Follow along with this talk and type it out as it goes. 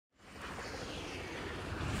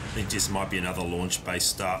I think this might be another launch-based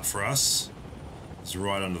start for us. It's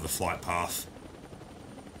right under the flight path.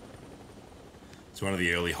 It's one of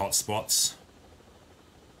the early hotspots.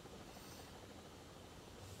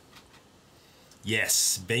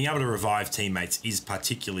 Yes, being able to revive teammates is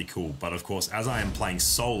particularly cool, but of course, as I am playing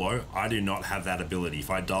solo, I do not have that ability. If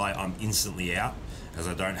I die, I'm instantly out, as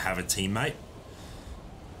I don't have a teammate.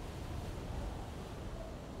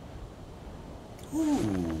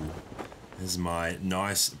 Ooh, there's my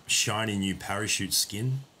nice, shiny new parachute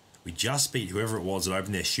skin. We just beat whoever it was that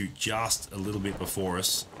opened their chute just a little bit before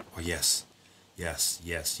us. Oh, yes. Yes,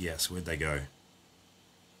 yes, yes. Where'd they go?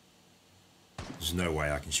 There's no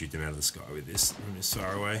way I can shoot them out of the sky with this from this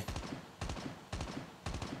far away.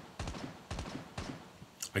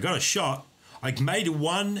 I got a shot. I made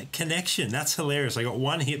one connection. That's hilarious. I got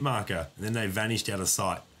one hit marker and then they vanished out of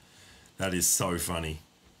sight. That is so funny.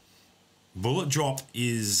 Bullet drop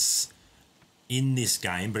is in this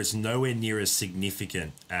game, but it's nowhere near as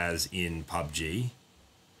significant as in PUBG.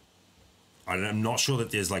 I'm not sure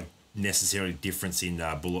that there's like necessarily difference in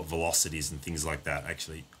bullet velocities and things like that.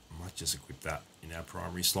 Actually, I might just equip that in our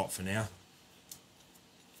primary slot for now.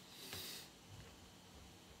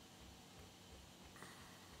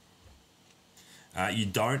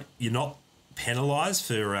 You're not penalized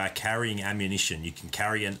for carrying ammunition. You can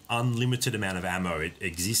carry an unlimited amount of ammo. It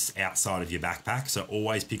exists outside of your backpack, so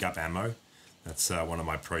always pick up ammo. That's one of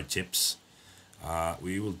my pro tips.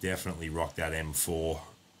 We will definitely rock that M4.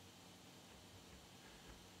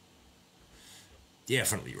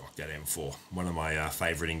 Definitely rock that M4. One of my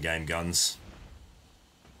favorite in-game guns.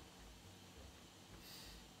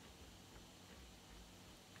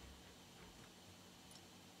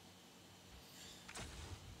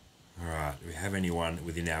 Alright, do we have anyone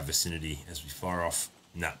within our vicinity as we fire off?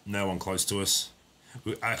 No, no one close to us.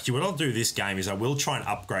 Actually, what I'll do this game is I will try and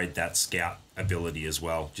upgrade that scout ability as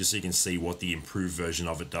well, just so you can see what the improved version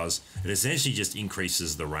of it does. It essentially just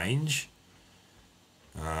increases the range.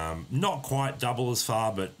 Not quite double as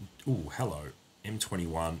far, but... Ooh, hello.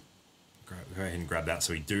 M21. Go ahead and grab that.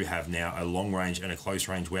 So we do have now a long range and a close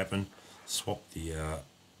range weapon. Swap the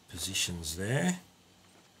positions there.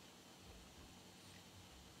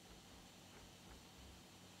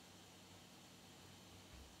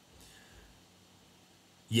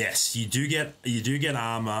 Yes, you do get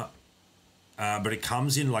armor, but it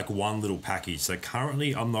comes in like one little package. So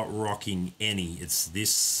currently I'm not rocking any. It's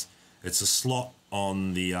a slot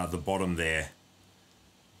on the bottom there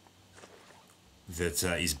that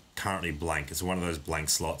is currently blank. It's one of those blank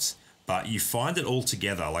slots, but you find it all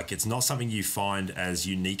together. Like, it's not something you find as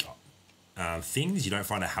unique things. You don't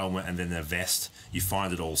find a helmet and then a vest. You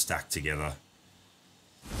find it all stacked together.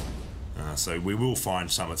 So we will find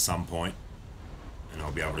some at some point, and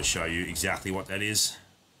I'll be able to show you exactly what that is.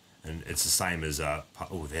 And it's the same as, oh,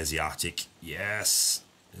 there's the Arctic. Yes,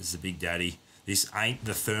 there's the Big Daddy. This ain't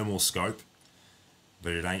the thermal scope,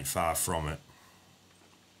 but it ain't far from it.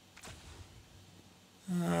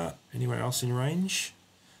 Anyone else in range?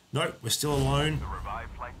 Nope, we're still alone. The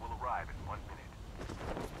revived flight will arrive in 1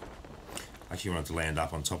 minute. I actually wanted to land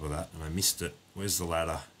up on top of that, and I missed it. Where's the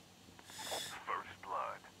ladder? First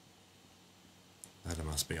blood. Ladder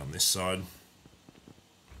must be on this side.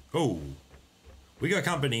 Oh, we got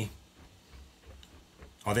company.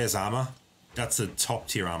 Oh, there's armor. That's a top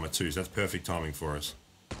tier armor too, so that's perfect timing for us.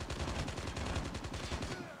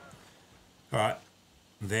 Alright,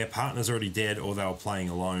 their partner's already dead, or they were playing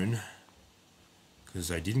alone, because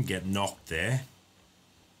they didn't get knocked there.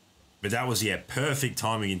 But that was, yeah, perfect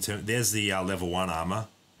timing in terms. There's the level 1 armor.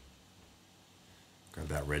 Grab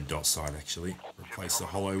that red dot side actually. Replace the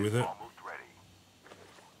hollow with it.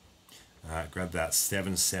 Grab that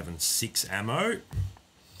 7.76 ammo.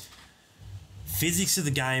 Physics of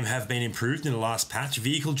the game have been improved in the last patch.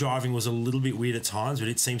 Vehicle driving was a little bit weird at times, but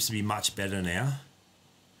it seems to be much better now.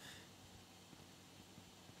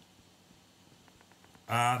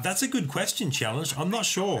 That's a good question, Challenge. I'm not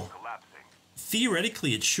sure.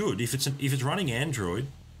 Theoretically, it should. If it's running Android.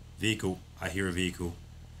 Vehicle. I hear a vehicle.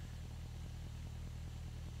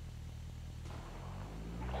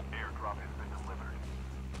 Airdrop has been delivered.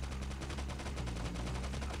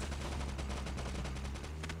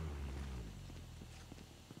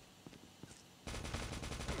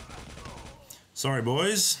 Sorry,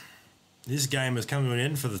 boys. This game has come to an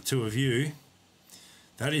end for the two of you.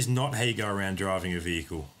 That is not how you go around driving a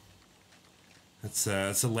vehicle. That's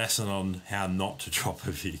a lesson on how not to drop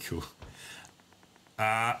a vehicle.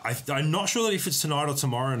 I'm not sure that if it's tonight or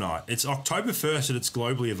tomorrow night. It's October 1st and it's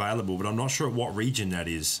globally available, but I'm not sure what region that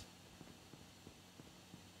is.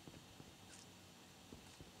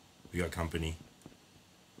 We got company.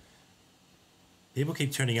 People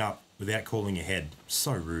keep turning up without calling ahead.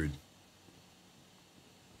 So rude.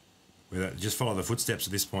 Just follow the footsteps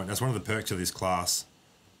at this point. That's one of the perks of this class.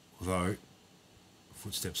 Although,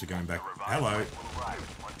 footsteps are going back. Hello.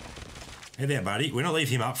 Hey there, buddy. We're going to leave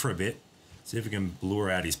him up for a bit. See if we can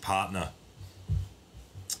lure out his partner.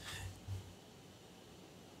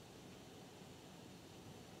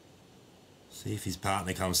 See if his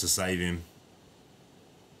partner comes to save him.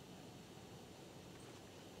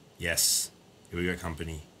 Yes. Here we go,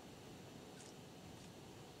 company.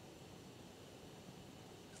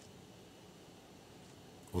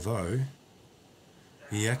 Although,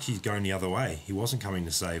 he actually is going the other way. He wasn't coming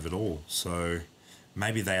to save at all. So,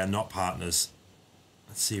 maybe they are not partners.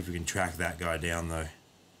 Let's see if we can track that guy down, though.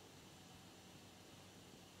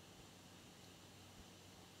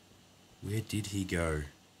 Where did he go?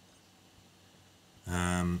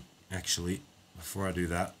 Actually, before I do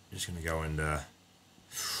that, I'm just going to go and...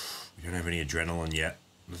 we don't have any adrenaline yet.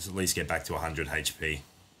 Let's at least get back to 100 HP.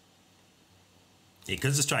 Yeah,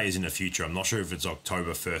 because Australia's in the future, I'm not sure if it's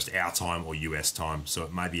October 1st, our time, or US time. So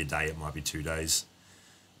it may be a day, it might be 2 days.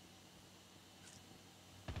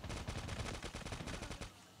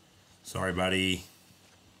 Sorry, buddy.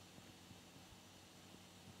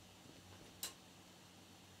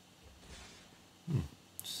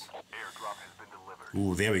 Airdrop has been delivered.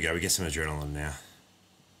 Ooh, there we go. We get some adrenaline now.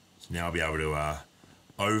 So now I'll be able to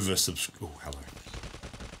oversubscribe. Oh, hello.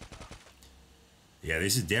 Yeah,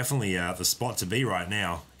 this is definitely the spot to be right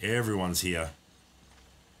now. Everyone's here.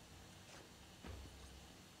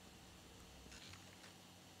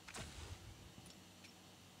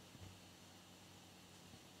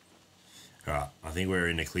 Alright, I think we're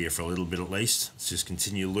in the clear for a little bit at least. Let's just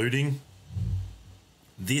continue looting.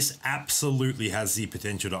 This absolutely has the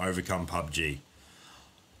potential to overcome PUBG.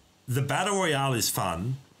 The Battle Royale is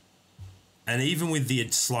fun, and even with the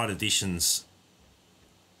slight additions,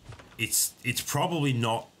 it's probably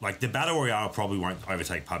not, like, the Battle Royale probably won't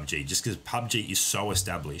overtake PUBG just because PUBG is so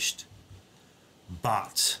established.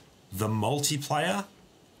 But the multiplayer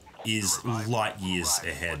is light years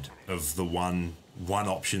ahead of the one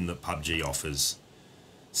option that PUBG offers.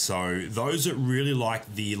 So those that really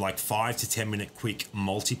like the 5 to 10 minute quick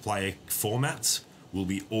multiplayer formats will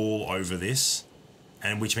be all over this,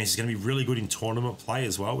 and which means it's going to be really good in tournament play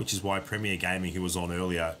as well, which is why Premier Gaming, who was on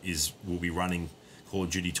earlier, will be running Call of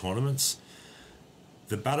Duty tournaments.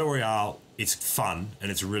 The Battle Royale, it's fun and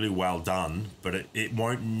it's really well done, but it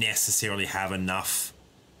won't necessarily have enough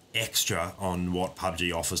extra on what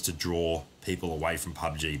PUBG offers to draw people away from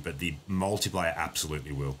PUBG, but the multiplayer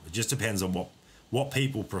absolutely will. It just depends on what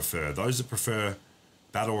people prefer. Those that prefer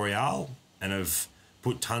Battle Royale and have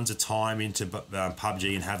put tons of time into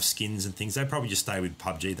PUBG and have skins and things, they probably just stay with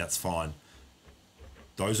PUBG, that's fine.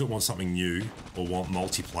 Those that want something new or want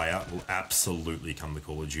multiplayer will absolutely come to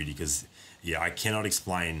Call of Duty because, yeah, I cannot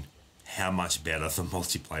explain how much better the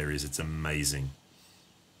multiplayer is. It's amazing.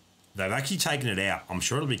 They've actually taken it out. I'm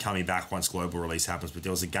sure it'll be coming back once global release happens, but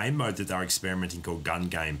there was a game mode that they were experimenting called Gun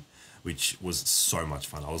Game, which was so much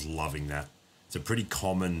fun. I was loving that. It's a pretty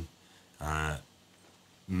common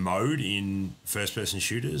mode in first-person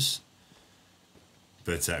shooters.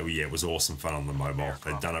 But, yeah, it was awesome fun on the mobile.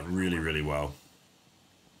 They've done it really, really well.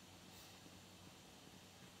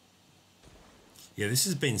 Yeah, this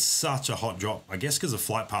has been such a hot drop. I guess because the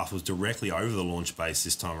flight path was directly over the launch base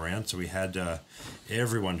this time around. So we had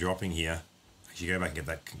everyone dropping here. Actually, go back and get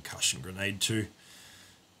that concussion grenade too.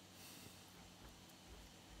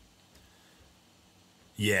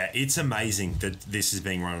 Yeah, it's amazing that this is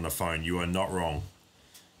being run on a phone. You are not wrong.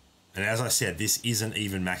 And as I said, this isn't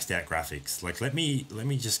even maxed out graphics. Like, let me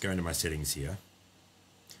just go into my settings here.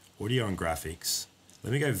 Audio and graphics.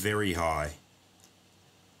 Let me go very high.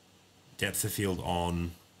 Depth of field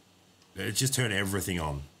on. Just turn everything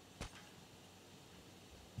on.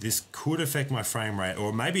 This could affect my frame rate,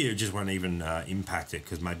 or maybe it just won't even impact it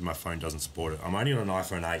because maybe my phone doesn't support it. I'm only on an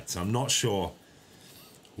iPhone 8, so I'm not sure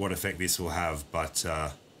what effect this will have, but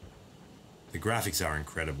the graphics are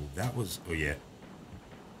incredible. That was, oh yeah.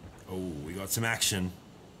 Oh, we got some action.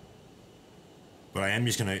 But I am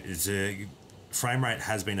just going to, frame rate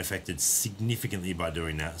has been affected significantly by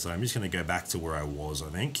doing that, so I'm just going to go back to where I was, I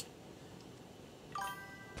think.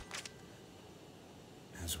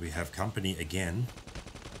 As we have company again.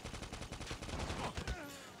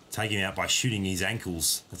 Take him out by shooting his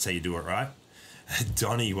ankles. That's how you do it, right?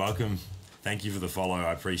 Donnie, welcome. Thank you for the follow.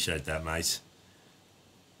 I appreciate that, mate.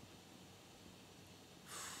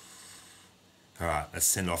 All right, let's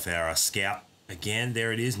send off our scout again.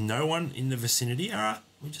 There it is. No one in the vicinity. All right,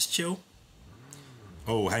 we'll just chill.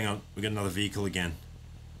 Oh, hang on. We got another vehicle again.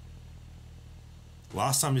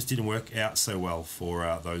 Last time this didn't work out so well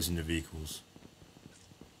for those in the vehicles.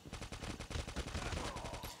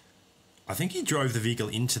 I think he drove the vehicle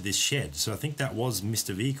into this shed, so I think that was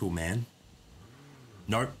Mr. Vehicle Man.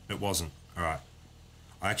 Nope, it wasn't. All right.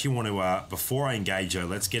 I actually want to, before I engage her,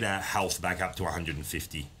 let's get our health back up to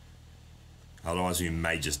 150. Otherwise, we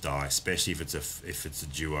may just die, especially if it's a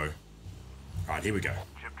duo. All right, here we go.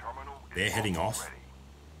 They're heading off.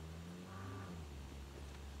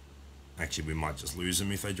 Actually, we might just lose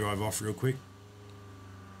them if they drive off real quick.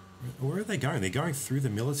 Where are they going? They're going through the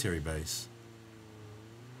military base.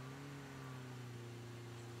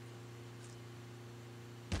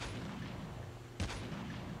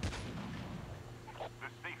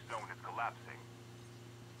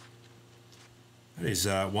 That is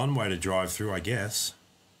one way to drive through, I guess.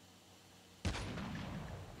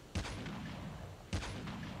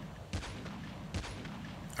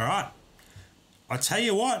 All right. I tell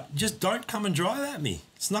you what, just don't come and drive at me.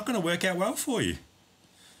 It's not going to work out well for you.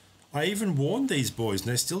 I even warned these boys,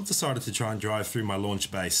 and they still decided to try and drive through my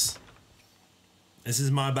launch base. This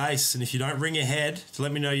is my base, and if you don't ring ahead to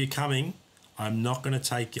let me know you're coming, I'm not going to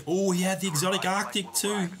take it. Oh, he had the exotic Arctic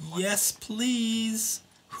too. Yes, please.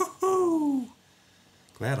 Woohoo!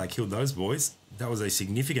 Glad I killed those boys. That was a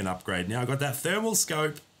significant upgrade. Now I got that thermal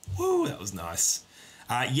scope. Woo, that was nice.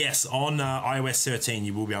 Yes, on iOS 13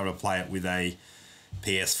 you will be able to play it with a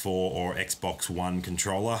PS4 or Xbox One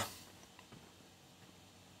controller.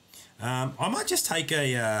 I might just take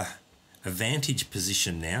a vantage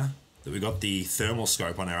position now that we've got the thermal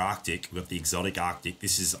scope on our Arctic. We've got the exotic Arctic.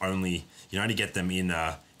 This is only, you can only get them in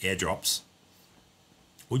airdrops.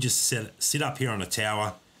 We'll just sit up here on a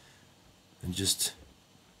tower and just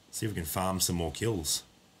see if we can farm some more kills.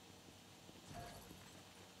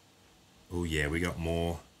 Oh yeah, we got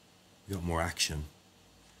more action.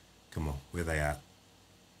 Come on, where are they at?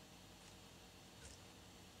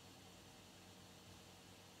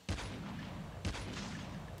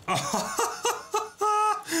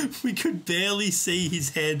 We could barely see his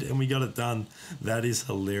head and we got it done. That is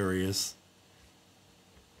hilarious.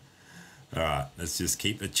 All right, let's just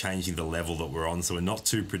keep it changing the level that we're on so we're not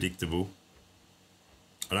too predictable.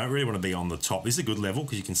 I don't really want to be on the top. This is a good level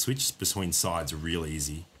because you can switch between sides real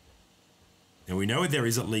easy. And we know there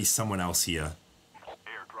is at least someone else here.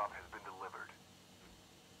 Airdrop has been delivered.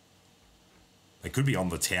 They could be on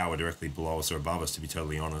the tower directly below us or above us, to be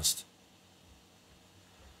totally honest.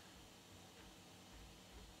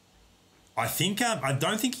 I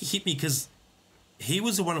don't think he hit me because he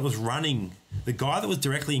was the one that was running. The guy that was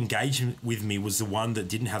directly engaged with me was the one that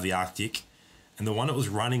didn't have the Arctic. And the one that was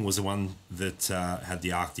running was the one that had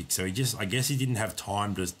the Arctic. So I guess he didn't have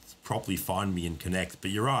time to properly find me and connect. But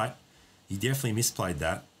you're right. He definitely misplayed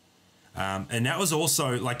that. And that was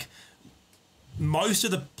also, like, most of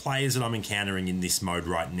the players that I'm encountering in this mode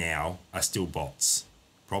right now are still bots.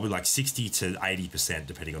 Probably like 60 to 80%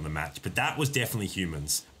 depending on the match. But that was definitely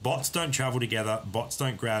humans. Bots don't travel together. Bots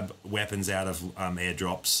don't grab weapons out of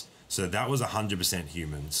airdrops. So that was 100%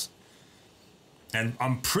 humans. And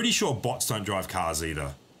I'm pretty sure bots don't drive cars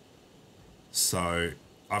either. So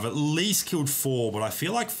I've at least killed 4, but I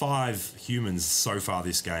feel like 5 humans so far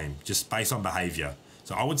this game, just based on behavior.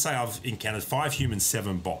 So I would say I've encountered 5 humans,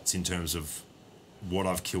 7 bots in terms of what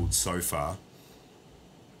I've killed so far.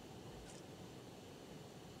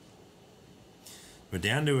 We're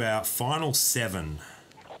down to our final 7.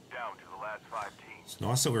 Down to the last 5 teams. It's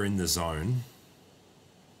nice that we're in the zone.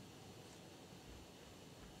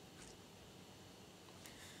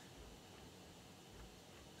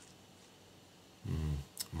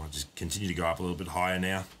 Might just continue to go up a little bit higher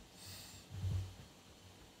now.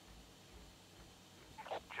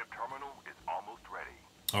 Chip terminal is almost ready.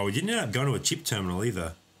 Oh, we didn't end up going to a chip terminal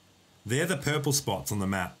either. They're the purple spots on the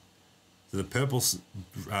map. So the purple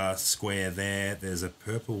square there. There's a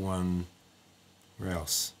purple one. Where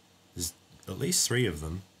else? There's at least 3 of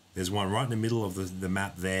them. There's one right in the middle of the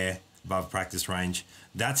map there, above practice range.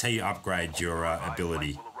 That's how you upgrade your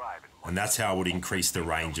ability. And that's how I would increase the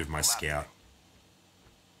range of my scout.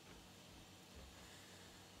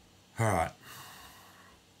 Alright.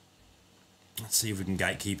 Let's see if we can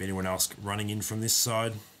gatekeep anyone else running in from this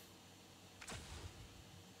side.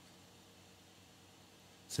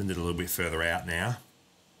 Send it a little bit further out now.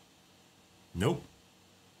 Nope.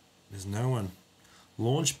 There's no one.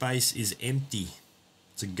 Launch base is empty.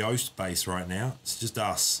 It's a ghost base right now. It's just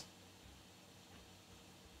us.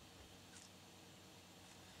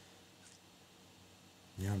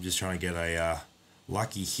 Yeah, I'm just trying to get a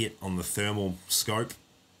lucky hit on the thermal scope.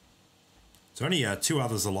 There's only 2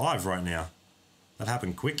 others alive right now. That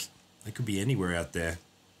happened quick. They could be anywhere out there.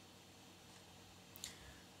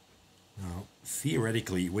 Now,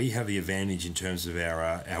 theoretically, we have the advantage in terms of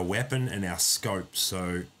our weapon and our scope.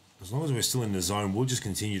 So as long as we're still in the zone, we'll just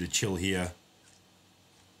continue to chill here.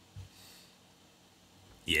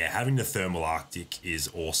 Yeah, having the thermal Arctic is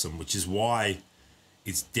awesome, which is why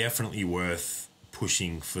it's definitely worth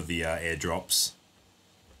pushing for the airdrops.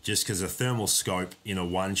 Just because a thermal scope in a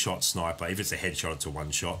one-shot sniper, if it's a headshot, it's a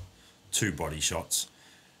one-shot, 2 body shots.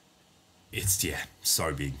 It's, yeah,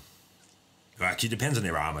 so big. Well, actually, it depends on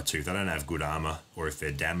their armor too. If they don't have good armor, or if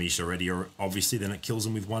they're damaged already, or obviously, then it kills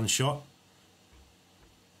them with one shot.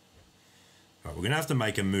 Right, we're gonna have to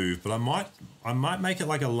make a move, but I might make it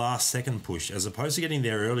like a last-second push as opposed to getting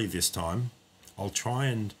there early this time. I'll try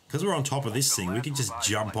and, because we're on top of this thing, we can just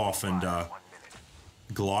jump off and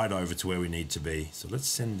glide over to where we need to be. So let's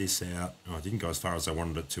send this out. Oh, it didn't go as far as I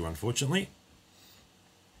wanted it to, unfortunately.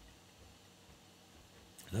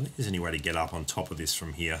 I don't think there's any way to get up on top of this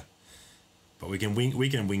from here, but we can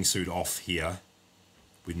wingsuit off here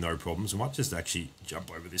with no problems. We might just actually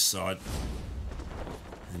jump over this side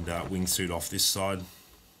and wingsuit off this side, so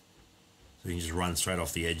you can just run straight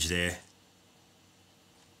off the edge there.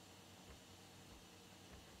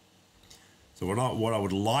 So what I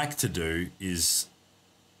would like to do is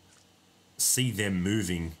see them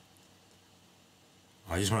moving.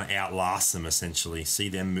 I just want to outlast them, essentially. See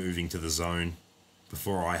them moving to the zone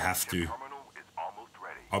before I have to.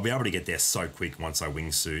 I'll be able to get there so quick once I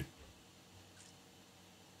wingsuit.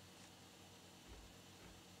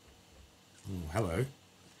 Ooh, hello.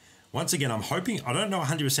 Once again, I'm hoping, I don't know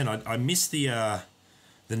 100%, I missed the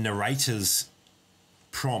narrator's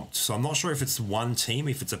prompt, so I'm not sure if it's one team,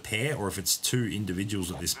 if it's a pair, or if it's 2 individuals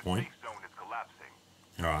at this point.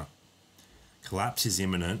 Alright. Collapse is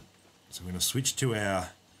imminent, so I'm going to switch to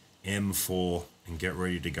our M4 and get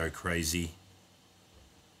ready to go crazy.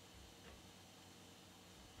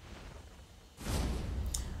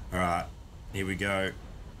 Alright, here we go.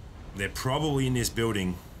 They're probably in this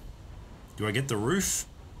building. Do I get the roof?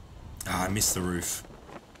 Ah, I missed the roof.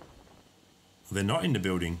 Well, they're not in the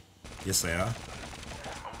building. Yes, they are.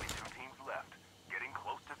 Only 2 teams left, getting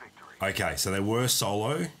close to victory. Okay, so they were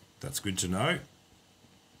solo. That's good to know.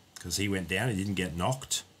 Because he went down, he didn't get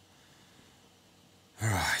knocked.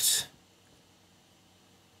 Alright.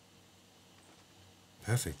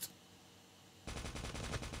 Perfect.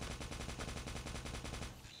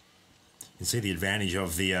 You can see the advantage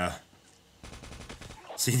of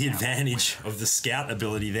the scout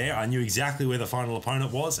ability there. I knew exactly where the final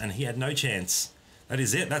opponent was, and he had no chance. That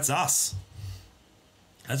is it. That's us.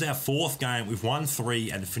 That's our 4th game. We've won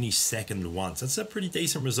 3 and finished 2nd once. That's a pretty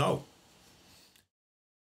decent result.